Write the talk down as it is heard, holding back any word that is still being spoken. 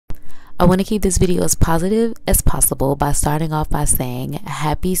I want to keep this video as positive as possible by starting off by saying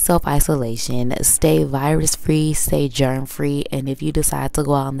happy self-isolation, stay virus-free, stay germ-free, and if you decide to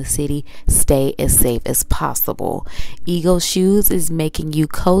go out in the city, stay as safe as possible. Ego Shoes is making you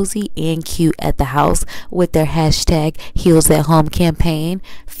cozy and cute at the house with their hashtag Heels at Home campaign,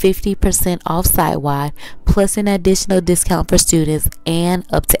 50% off site-wide, plus an additional discount for students and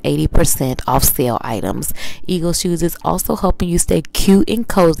up to 80% off sale items. Ego Shoes is also helping you stay cute and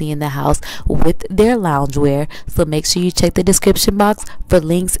cozy in the house with their loungewear, so make sure you check the description box for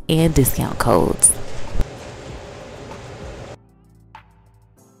links and discount codes.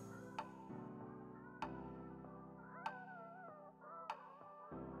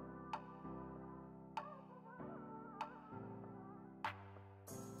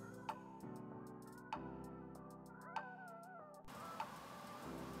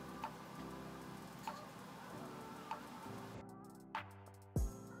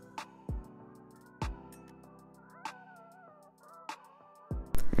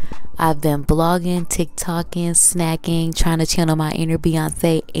 I've been blogging, TikToking, snacking, trying to channel my inner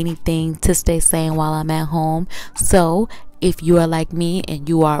Beyonce, anything to stay sane while I'm at home. So if you are like me and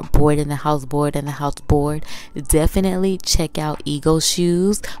you are bored in the house, definitely check out Ego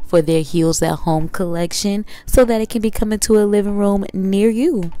Shoes for their Heels at Home collection so that it can be coming to a living room near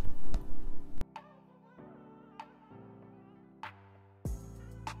you.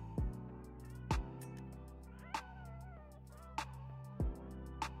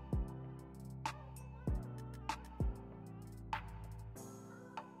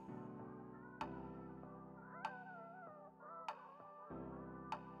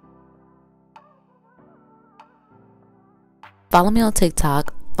 Follow me on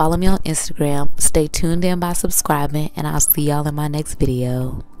TikTok, follow me on Instagram, stay tuned in by subscribing, and I'll see y'all in my next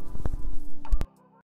video.